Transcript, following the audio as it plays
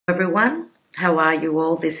everyone, how are you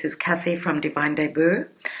all? This is Kathy from Divine Debut.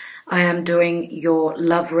 I am doing your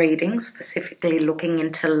love reading, specifically looking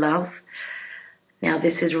into love. Now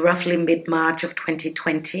this is roughly mid-March of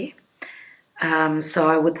 2020. So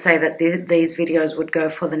I would say that these videos would go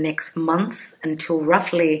for the next month until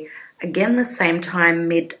roughly, again, the same time,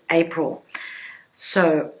 mid-April.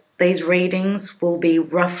 So these readings will be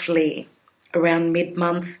roughly around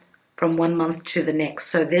mid-month from one month to the next.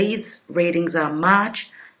 So these readings are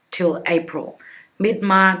March till April,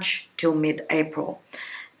 mid-March till mid-April.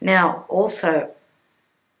 Now, also,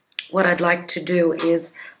 what I'd like to do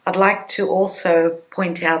is I'd like to also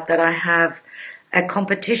point out that I have a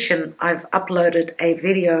competition. I've uploaded a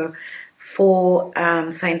video for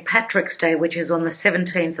St. Patrick's Day, which is on the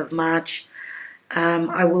 17th of March.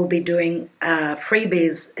 I will be doing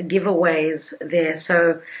freebies, giveaways there.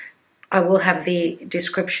 So I will have the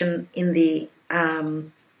description in the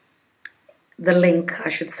link, I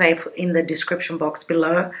should say, in the description box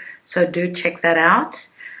below. So do check that out.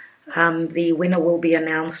 The winner will be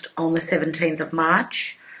announced on the 17th of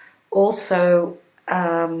March. Also,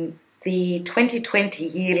 the 2020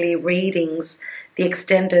 yearly readings, the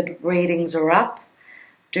extended readings are up.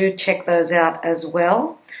 Do check those out as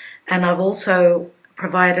well. And I've also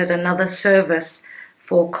provided another service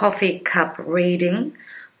for coffee cup reading.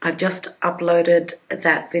 I've just uploaded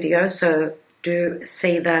that video, so do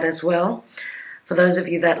see that as well. For those of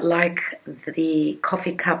you that like the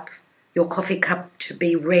coffee cup, your coffee cup to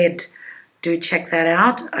be read, do check that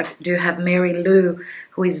out. I do have Mary Lou,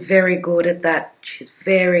 who is very good at that. She's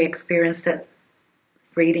very experienced at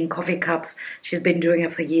reading coffee cups. She's been doing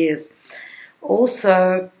it for years.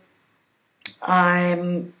 Also,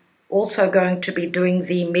 I'm also going to be doing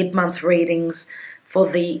the mid-month readings for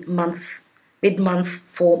the mid-month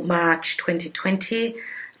for March 2020.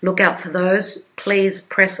 Look out for those. Please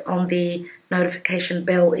press on the notification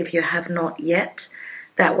bell if you have not yet.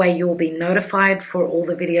 That way you'll be notified for all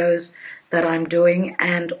the videos that I'm doing.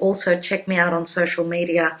 And also check me out on social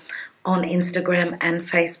media on Instagram and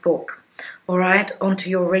Facebook. All right, on to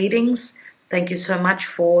your readings. Thank you so much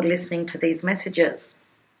for listening to these messages.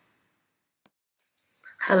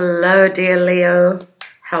 Hello, dear Leo.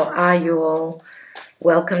 How are you all?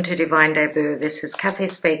 Welcome to Divine Debut. This is Kathy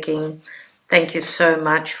speaking. Thank you so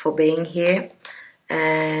much for being here.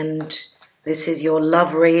 And this is your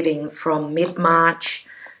love reading from mid-March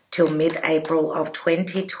till mid-April of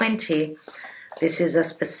 2020. This is a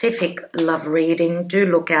specific love reading. Do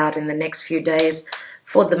look out in the next few days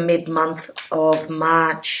for the mid-month of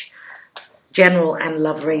March general and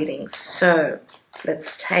love readings. So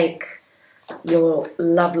let's take your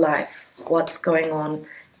love life. What's going on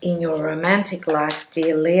in your romantic life,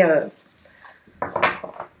 dear Leo?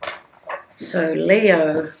 So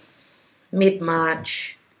Leo,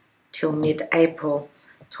 mid-March till mid-April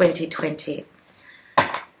 2020.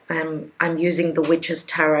 I'm using the Witch's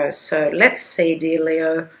Tarot. So let's see, dear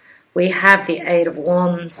Leo. We have the Eight of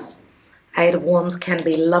Wands. Eight of Wands can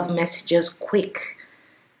be love messages, quick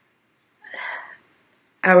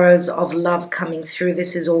arrows of love coming through.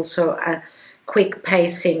 This is also a quick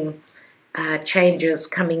pacing changes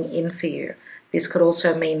coming in for you. This could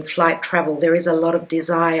also mean flight travel. There is a lot of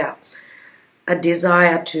desire. A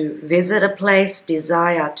desire to visit a place,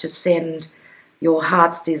 desire to send your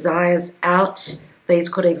heart's desires out. These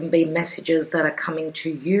could even be messages that are coming to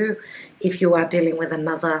you if you are dealing with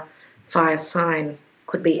another fire sign.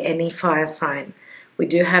 Could be any fire sign. We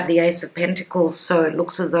do have the Ace of Pentacles, so it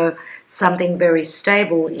looks as though something very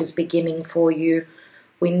stable is beginning for you.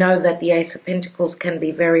 We know that the Ace of Pentacles can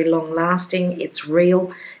be very long-lasting. It's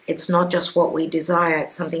real. It's not just what we desire.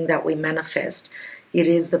 It's something that we manifest. It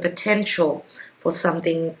is the potential for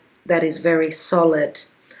something that is very solid.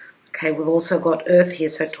 Okay, we've also got Earth here,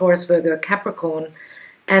 so Taurus, Virgo, Capricorn,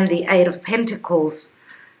 and the Eight of Pentacles.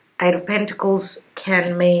 Eight of Pentacles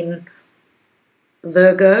can mean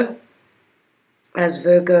Virgo, as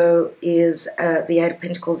Virgo is, the Eight of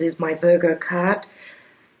Pentacles is my Virgo card.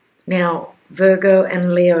 Now, Virgo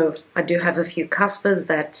and Leo, I do have a few cuspers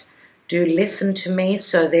that do listen to me,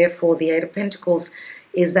 so therefore the Eight of Pentacles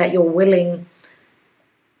is that you're willing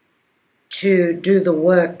to do the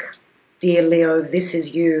work, dear Leo. This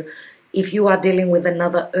is you. If you are dealing with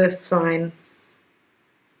another earth sign,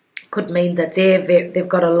 could mean that they've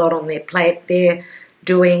got a lot on their plate. They're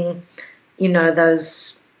doing, you know,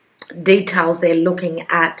 those details. They're looking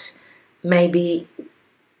at maybe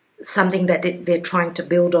something that they're trying to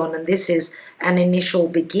build on, and this is an initial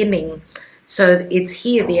beginning. So it's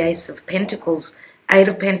here, the Ace of Pentacles. Eight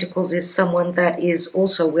of Pentacles is someone that is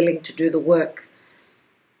also willing to do the work.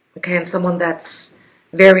 Okay, and someone that's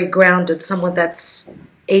very grounded, someone that's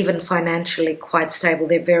even financially quite stable.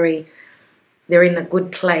 They're in a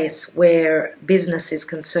good place where business is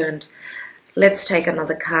concerned. Let's take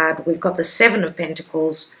another card. We've got the Seven of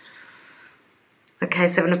Pentacles. Okay,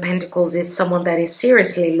 Seven of Pentacles is someone that is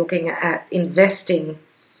seriously looking at investing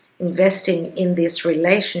in this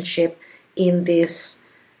relationship, in this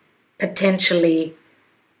potentially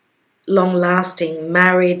long-lasting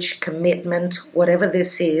marriage, commitment, whatever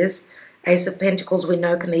this is. Ace of Pentacles, we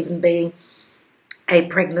know, can even be a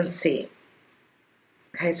pregnancy.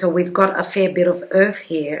 Okay, so we've got a fair bit of earth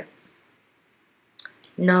here.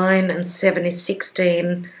 9 and 7 is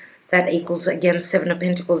 16. That equals, again, Seven of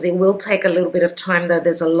Pentacles. It will take a little bit of time, though.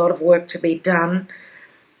 There's a lot of work to be done.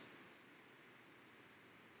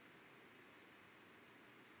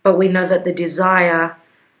 But we know that the desire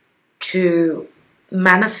to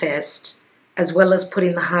manifest as well as put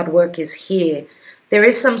in the hard work is here. There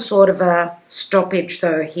is some sort of a stoppage,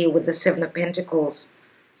 though, here with the Seven of Pentacles.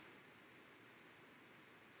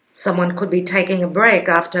 Someone could be taking a break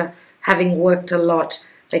after having worked a lot.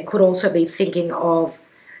 They could also be thinking of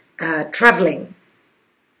traveling.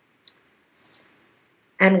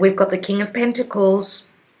 And we've got the King of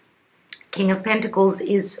Pentacles. King of Pentacles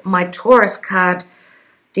is my Taurus card,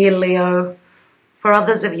 dear Leo. For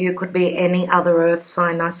others of you, it could be any other earth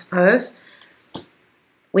sign, I suppose.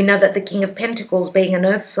 We know that the King of Pentacles, being an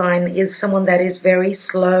earth sign, is someone that is very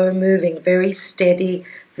slow moving, very steady,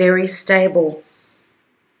 very stable.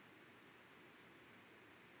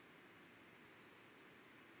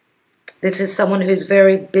 This is someone who's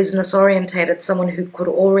very business orientated, someone who could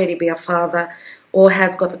already be a father or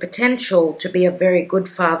has got the potential to be a very good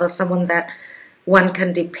father, someone that one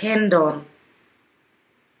can depend on.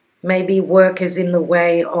 Maybe work is in the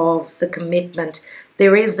way of the commitment.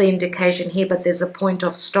 There is the indication here, but there's a point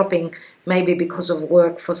of stopping, maybe because of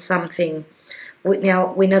work for something.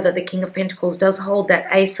 Now, we know that the King of Pentacles does hold that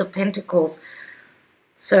Ace of Pentacles.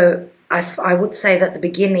 So I would say that the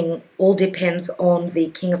beginning all depends on the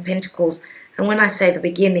King of Pentacles. And when I say the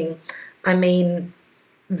beginning, I mean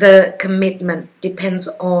the commitment depends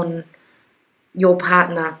on your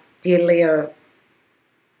partner, dear Leo.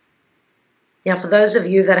 Now, for those of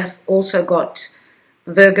you that have also got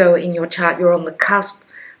Virgo in your chart, you're on the cusp.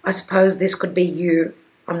 I suppose this could be you.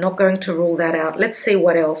 I'm not going to rule that out. Let's see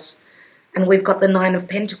what else. And we've got the Nine of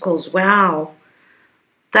Pentacles. Wow,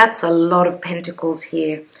 that's a lot of pentacles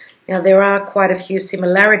here. Now, there are quite a few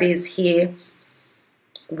similarities here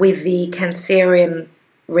with the Cancerian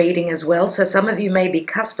reading as well. So some of you may be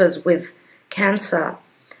cuspers with Cancer.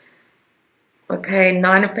 Okay,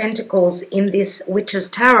 Nine of Pentacles in this Witch's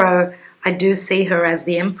Tarot, I do see her as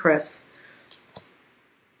the Empress.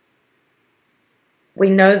 We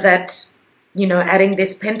know that, you know, adding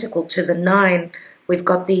this pentacle to the 9, we've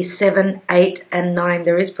got the 7, 8, and 9.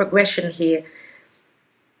 There is progression here.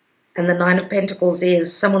 And the Nine of Pentacles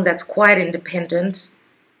is someone that's quite independent.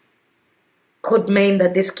 Could mean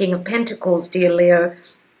that this King of Pentacles, dear Leo,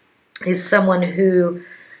 is someone who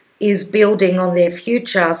is building on their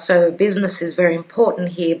future. So business is very important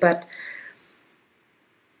here, but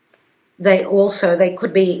they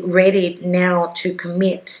could be ready now to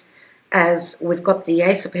commit, as we've got the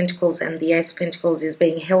Ace of Pentacles, and the Ace of Pentacles is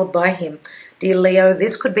being held by him. Dear Leo,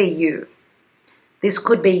 this could be you. This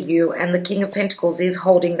could be you, and the King of Pentacles is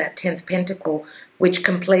holding that 10th pentacle, which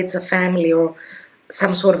completes a family or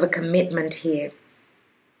some sort of a commitment here.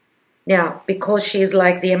 Now, because she is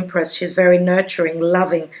like the Empress, she's very nurturing,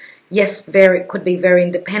 loving. Yes, could be very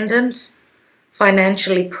independent,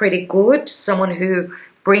 financially pretty good, someone who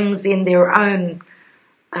brings in their own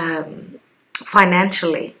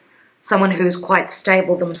financially, someone who's quite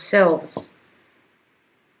stable themselves.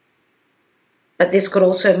 But this could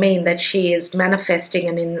also mean that she is manifesting,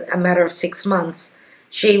 and in a matter of 6 months,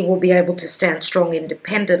 she will be able to stand strong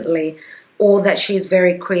independently, or that she is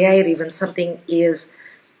very creative and something is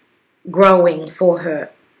growing for her.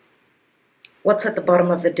 What's at the bottom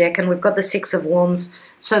of the deck? And we've got the Six of Wands.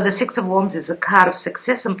 So the Six of Wands is a card of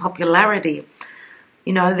success and popularity.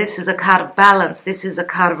 You know, this is a card of balance. This is a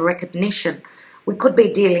card of recognition. We could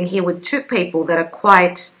be dealing here with two people that are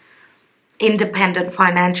quite independent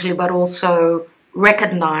financially, but also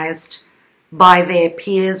recognized by their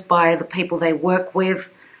peers, by the people they work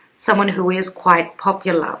with, someone who is quite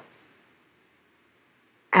popular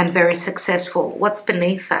and very successful. What's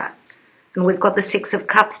beneath that? And we've got the Six of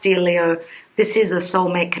Cups, dear Leo. This is a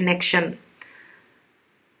soulmate connection,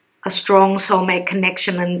 a strong soulmate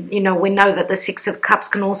connection. And, you know, we know that the Six of Cups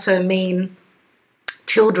can also mean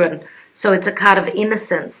children. So it's a card of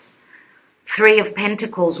innocence. Three of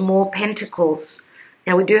Pentacles, more Pentacles.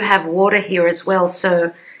 Now, we do have water here as well.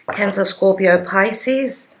 So Cancer, Scorpio,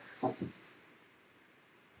 Pisces.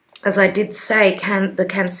 as I did say, the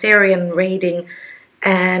Cancerian reading,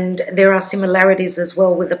 and there are similarities as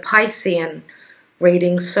well with the Piscean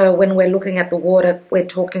reading. So when we're looking at the water, we're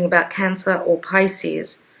talking about Cancer or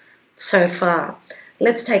Pisces so far.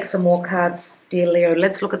 Let's take some more cards, dear Leo.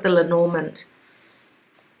 Let's look at the Lenormand.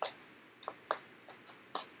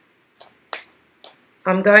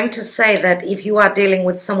 I'm going to say that if you are dealing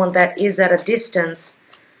with someone that is at a distance,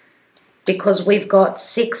 because we've got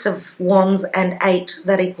 6 of Wands and 8,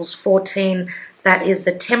 that equals 14, that is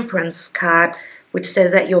the Temperance card, which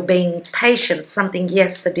says that you're being patient. Something,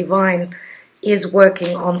 yes, the Divine is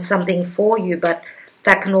working on something for you, but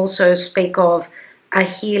that can also speak of a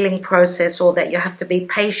healing process, or that you have to be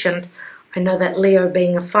patient. I know that Leo,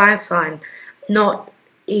 being a fire sign, not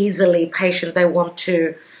easily patient. They want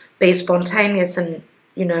to be spontaneous and,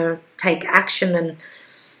 you know, take action and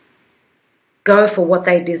go for what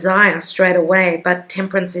they desire straight away. But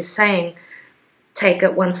Temperance is saying, take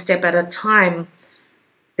it one step at a time.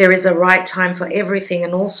 There is a right time for everything.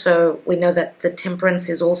 And also, we know that the Temperance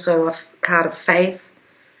is also a card of faith.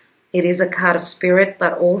 It is a card of spirit,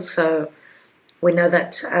 but also we know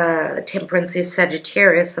that Temperance is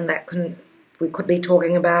Sagittarius, and that we could be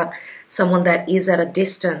talking about someone that is at a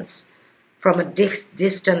distance from a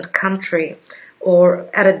distant country, or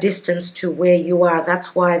at a distance to where you are.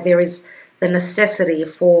 That's why there is the necessity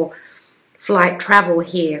for flight travel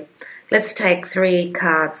here. Let's take 3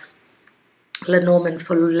 cards. Lenormand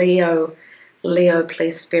for Leo. Leo,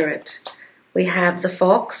 please, Spirit. We have the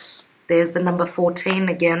Fox. There's the number 14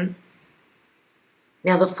 again.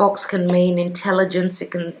 Now, the Fox can mean intelligence. It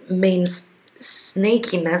can mean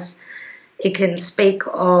sneakiness. It can speak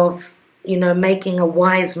of, you know, making a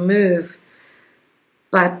wise move.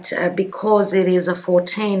 But because it is a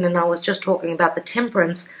 14, and I was just talking about the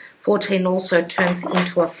Temperance, 14 also turns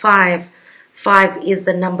into a 5. 5 is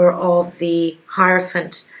the number of the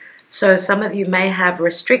Hierophant. So some of you may have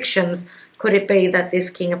restrictions. Could it be that this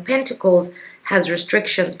King of Pentacles has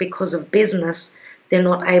restrictions because of business? They're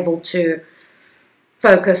not able to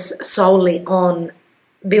focus solely on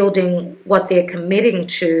building what they're committing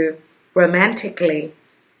to romantically.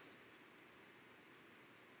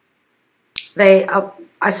 They are,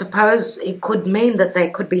 I suppose it could mean that they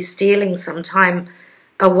could be stealing some time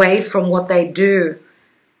away from what they do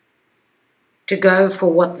to go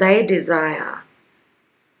for what they desire.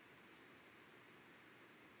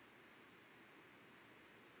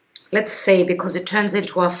 Let's see, because it turns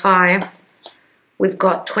into a 5. We've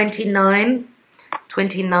got 29.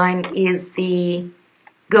 29 is the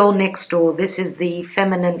girl next door. This is the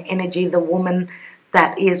feminine energy, the woman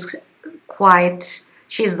that is quite...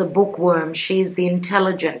 She's the bookworm, she's the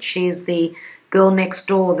intelligent, she's the girl next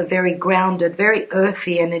door, the very grounded, very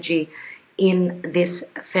earthy energy in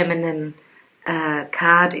this feminine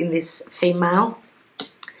card, in this female.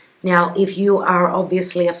 Now, if you are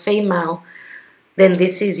obviously a female, then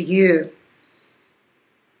this is you.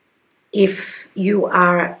 If you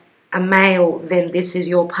are a male, then this is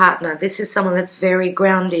your partner. This is someone that's very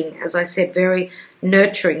grounding, as I said, very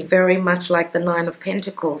nurturing, very much like the 9 of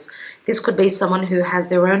Pentacles. This could be someone who has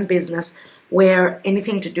their own business, where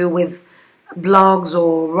anything to do with blogs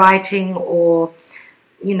or writing, or,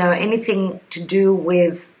 you know, anything to do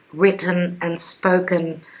with written and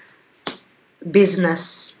spoken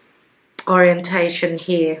business orientation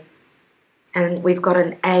here. And we've got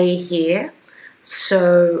an A here,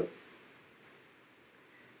 so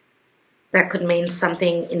that could mean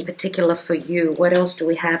something in particular for you. What else do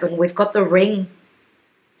we have? And we've got the ring.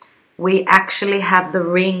 We actually have the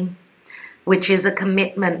ring, which is a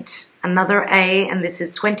commitment. Another A, and this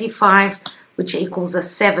is 25, which equals a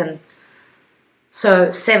 7. So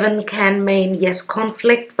 7 can mean, yes,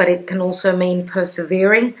 conflict, but it can also mean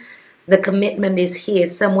persevering. The commitment is here.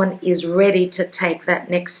 Someone is ready to take that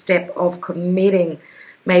next step of committing,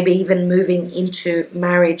 maybe even moving into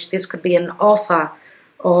marriage. This could be an offer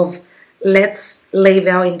of, let's leave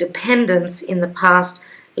our independence in the past.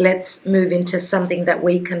 Let's move into something that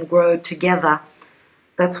we can grow together.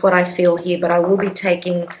 That's what I feel here, but I will be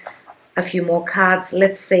taking a few more cards.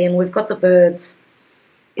 Let's see, and we've got the birds.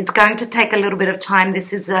 It's going to take a little bit of time.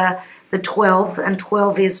 This is the 12, and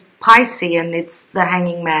 12 is Piscean. It's the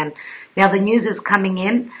Hanging Man. Now, the news is coming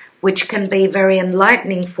in, which can be very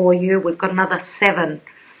enlightening for you. We've got another 7,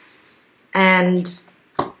 and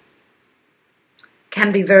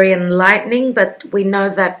can be very enlightening, but we know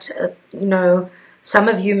that, you know, some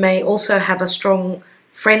of you may also have a strong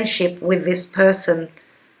friendship with this person,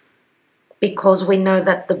 because we know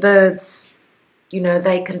that the birds, you know,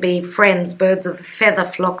 they can be friends. Birds of a feather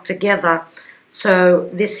flock together. So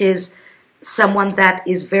this is someone that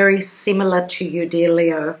is very similar to you, dear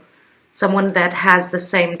Leo. someone that has the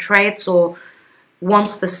same traits or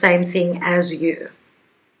wants the same thing as you.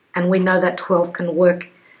 And we know that 12 can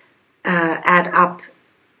work, add up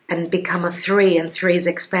and become a 3, and 3 is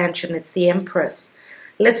expansion. It's the Empress.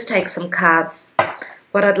 Let's take some cards.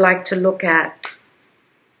 What I'd like to look at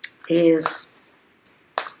is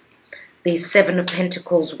the 7 of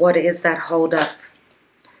Pentacles. What is that hold up?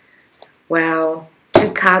 Wow.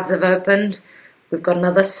 2 cards have opened. We've got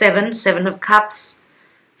another 7, 7 of Cups,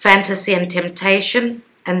 fantasy and temptation,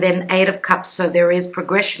 and then 8 of Cups. So there is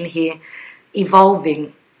progression here,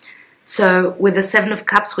 evolving. So with the 7 of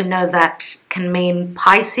Cups, we know that can mean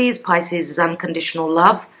Pisces. Pisces is unconditional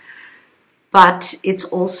love. But it's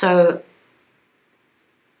also,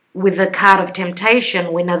 with the card of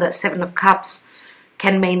temptation, we know that 7 of Cups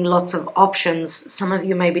can mean lots of options. Some of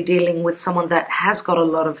you may be dealing with someone that has got a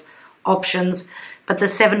lot of options. But the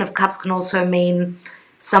 7 of Cups can also mean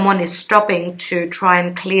someone is stopping to try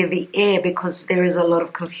and clear the air because there is a lot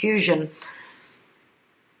of confusion.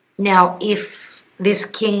 Now, if this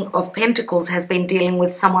King of Pentacles has been dealing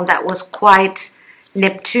with someone that was quite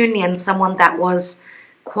Neptunian, someone that was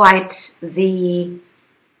quite the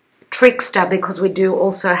trickster, because we do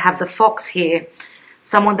also have the fox here,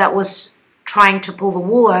 someone that was trying to pull the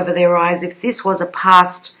wool over their eyes. If this was a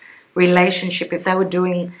past relationship, if they were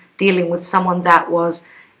dealing with someone that was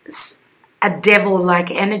a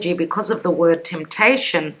devil-like energy because of the word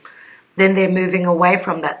temptation, then they're moving away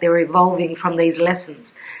from that. They're evolving from these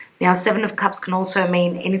lessons. Now, 7 of Cups can also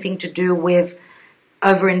mean anything to do with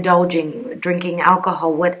overindulging, drinking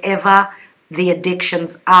alcohol, whatever the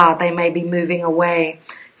addictions are. They may be moving away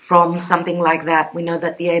from something like that. We know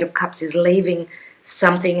that the 8 of Cups is leaving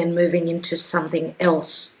something and moving into something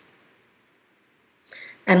else.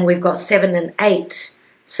 And we've got 7 and 8.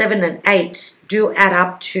 7 and 8 do add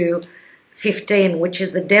up to 15, which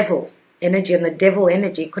is the devil energy. And the devil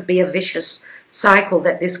energy could be a vicious cycle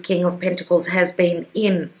that this King of Pentacles has been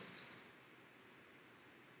in.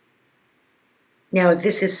 Now, if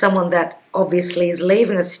this is someone that obviously is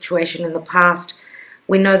leaving a situation in the past,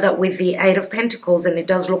 we know that with the 8 of Pentacles, and it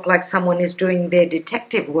does look like someone is doing their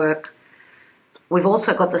detective work, we've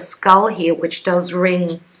also got the skull here, which does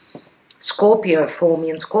ring Scorpio for me.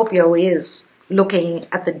 And Scorpio is looking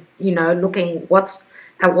at the, looking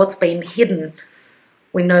at what's been hidden.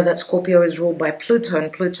 We know that Scorpio is ruled by Pluto,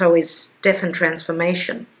 and Pluto is death and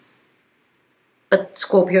transformation. But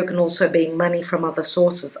Scorpio can also be money from other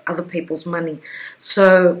sources, other people's money.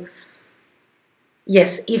 So,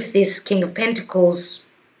 yes, if this King of Pentacles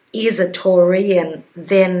is a Taurian,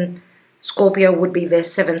 then Scorpio would be their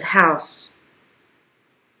 7th house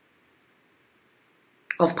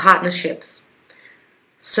of partnerships.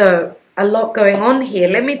 So, a lot going on here.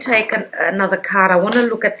 Let me take another card. I want to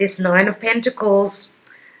look at this 9 of Pentacles.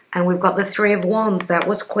 And we've got the 3 of Wands. That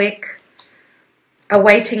was quick.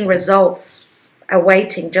 Awaiting results.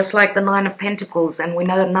 Awaiting, just like the 9 of Pentacles. And we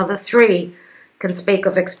know another 3 can speak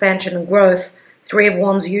of expansion and growth. 3 of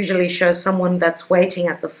Wands usually shows someone that's waiting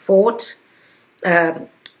at the fort, at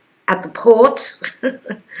the port,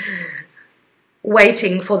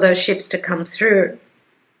 waiting for those ships to come through.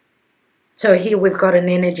 So here we've got an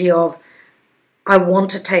energy of, I want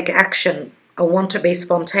to take action. I want to be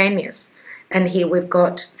spontaneous. And here we've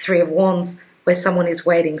got 3 of Wands where someone is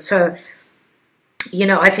waiting. So,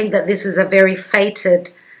 I think that this is a very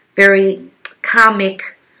fated, very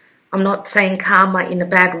karmic, I'm not saying karma in a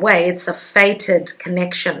bad way, it's a fated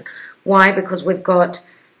connection. Why? Because we've got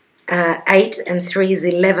 8 and 3 is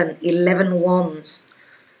 11, 11 wands.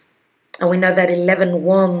 And we know that 11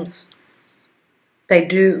 wands,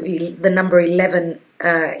 the number 11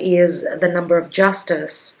 is the number of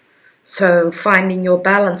justice. So finding your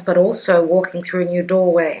balance, but also walking through a new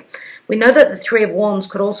doorway. We know that the 3 of Wands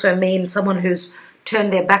could also mean someone who's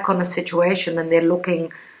turned their back on a situation and they're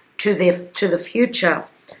looking to the future,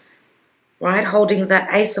 right? Holding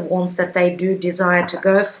that Ace of Wands that they do desire to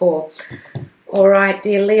go for. All right,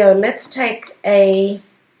 dear Leo, let's take a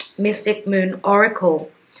Mystic Moon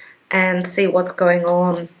Oracle and see what's going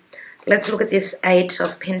on. Let's look at this 8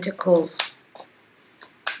 of Pentacles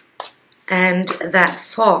and that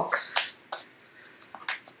fox.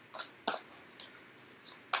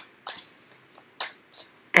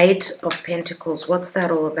 Eight of Pentacles, what's that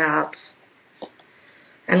all about?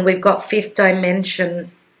 And we've got 5th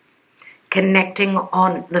dimension, connecting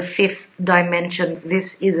on the 5th dimension.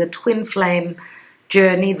 This is a twin flame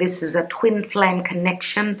journey. This is a twin flame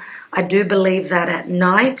connection. I do believe that at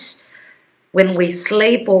night, when we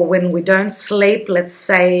sleep or when we don't sleep, let's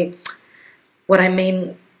say, what I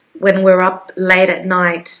mean, when we're up late at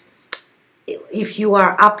night, if you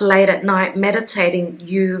are up late at night meditating,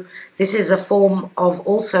 this is a form of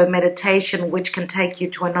also meditation which can take you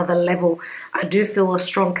to another level. I do feel a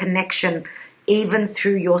strong connection even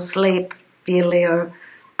through your sleep, dear Leo.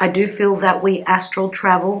 I do feel that we astral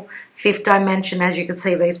travel. Fifth dimension, as you can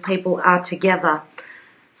see, these people are together.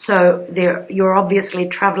 So you're obviously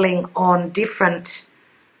traveling on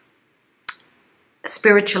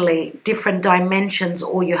spiritually, different dimensions,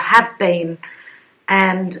 or you have been,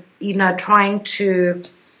 and, you know, trying to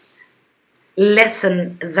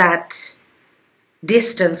lessen that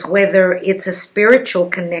distance, whether it's a spiritual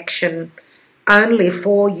connection only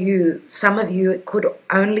for you. Some of you, it could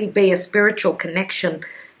only be a spiritual connection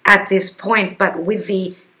at this point, but with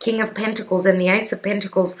the King of Pentacles and the Ace of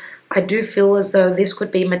Pentacles, I do feel as though this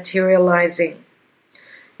could be materializing.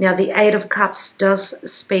 Now, the Eight of Cups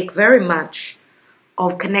does speak very much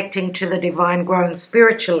of connecting to the divine, growing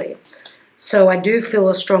spiritually. So I do feel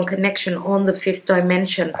a strong connection on the fifth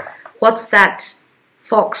dimension. What's that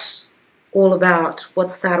fox all about?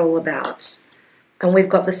 What's that all about? And we've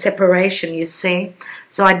got the separation, you see.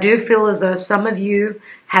 So I do feel as though some of you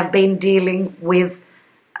have been dealing with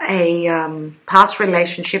a past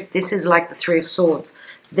relationship. This is like the Three of Swords.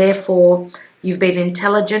 Therefore, you've been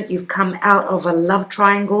intelligent. You've come out of a love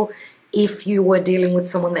triangle. If you were dealing with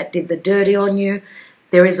someone that did the dirty on you,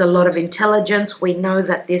 there is a lot of intelligence. We know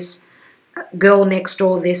that this girl next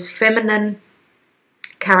door, this feminine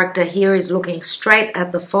character here, is looking straight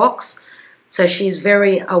at the fox. So she's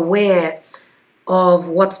very aware of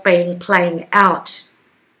what's playing out.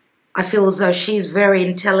 I feel as though she's very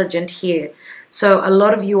intelligent here. So a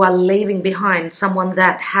lot of you are leaving behind someone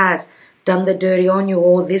that has done the dirty on you,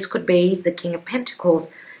 or this could be the King of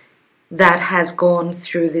Pentacles that has gone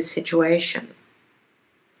through this situation.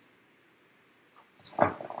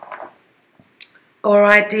 All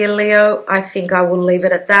right, dear Leo, I think I will leave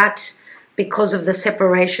it at that. Because of the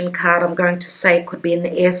separation card, I'm going to say it could be an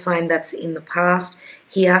air sign that's in the past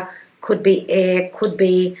here. Could be air, could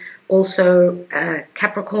be also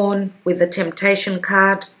Capricorn with the temptation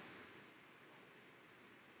card.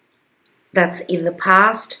 That's in the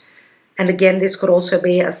past. And again, this could also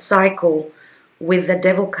be a cycle with the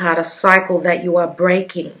Devil card, a cycle that you are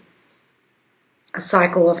breaking, a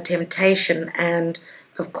cycle of temptation, and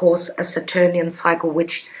of course a Saturnian cycle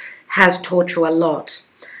which has taught you a lot.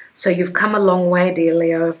 So you've come a long way, dear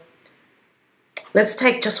Leo. Let's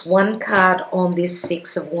take just one card on this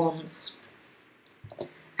Six of Wands.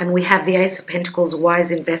 And we have the Ace of Pentacles,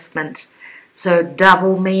 wise investment. So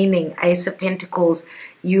double meaning, Ace of Pentacles,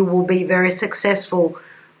 you will be very successful.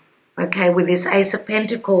 Okay, with this Ace of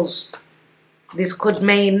Pentacles, this could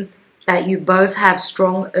mean that you both have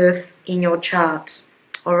strong earth in your chart.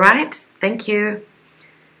 All right, thank you.